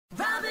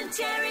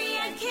Jerry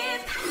and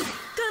Kip.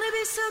 Gonna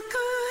be so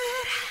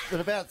good. At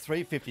about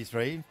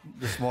 3:53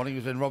 this morning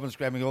was when Robin's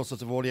grabbing all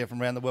sorts of audio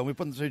from around the world. We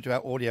put them through to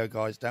our audio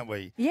guys, don't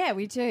we? Yeah,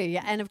 we do.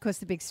 And, of course,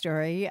 the big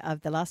story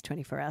of the last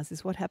 24 hours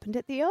is what happened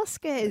at the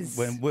Oscars.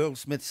 When Will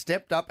Smith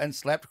stepped up and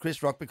slapped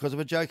Chris Rock because of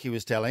a joke he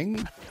was telling.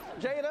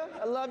 Jada,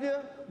 I love you.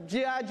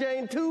 G.I.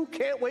 Jane 2,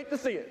 can't wait to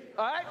see it.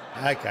 All right?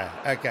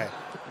 Okay.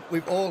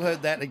 We've all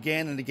heard that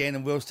again and again,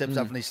 and Will steps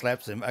up and he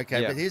slaps him.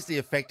 Okay, Yeah. But here's the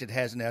effect it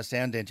has on our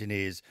sound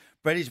engineers.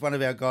 Freddie's one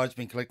of our guys who's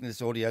been collecting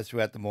this audio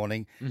throughout the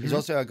morning. He's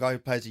also our guy who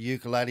plays the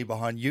ukulele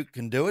behind You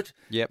Can Do It.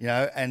 Yep. You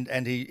know,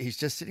 and he's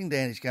just sitting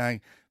there and he's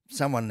going,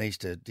 someone needs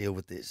to deal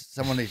with this.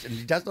 Someone needs, and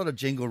he does a lot of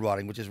jingle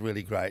writing, which is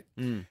really great.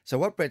 So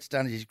what Brett's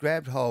done is he's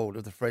grabbed hold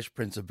of the Fresh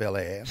Prince of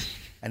Bel-Air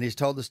and he's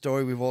told the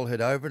story we've all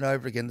heard over and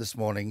over again this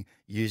morning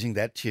using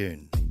that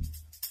tune.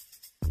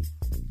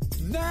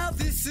 Now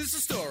this is a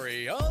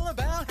story all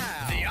about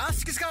how the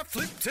Oscars got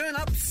flipped turned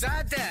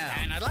upside down.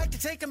 And I'd like to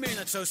take a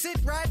minute, so sit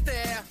right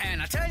there, and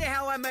I'll tell you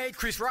how I made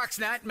Chris Rock's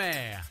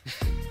nightmare.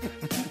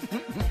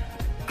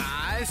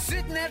 I was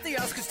sitting at the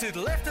Oscars to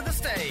the left of the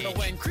stage, but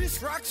when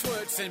Chris Rock's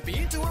words sent me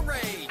into a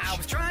rage, I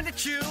was trying to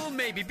chill,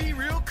 maybe be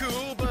real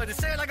cool, but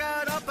instead I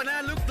got up and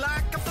I looked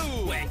like a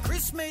fool. When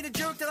Chris made a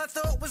joke that I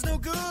thought was no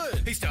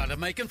good, he started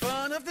making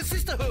fun of the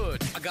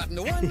sisterhood. I got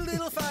into one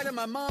little fight and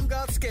my mom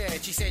got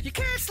scared. She said, "You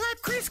can't slap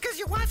Chris because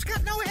your wife's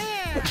got no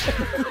hair."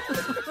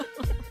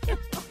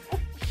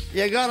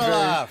 You gotta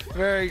laugh.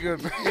 Very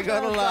good. You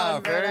gotta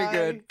laugh. Very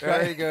good.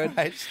 Very good.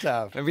 Great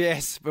stuff.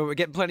 Yes, but we're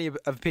getting plenty of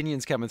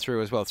opinions coming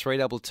through as well.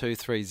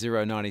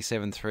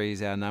 32230973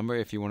 is our number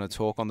if you want to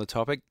talk on the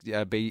topic.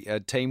 Be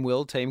Team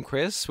Will, Team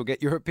Chris. We'll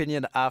get your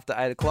opinion after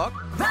 8 o'clock.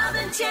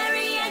 Robin,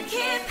 Jerry and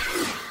Kip.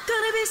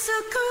 Gonna be so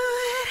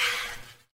good.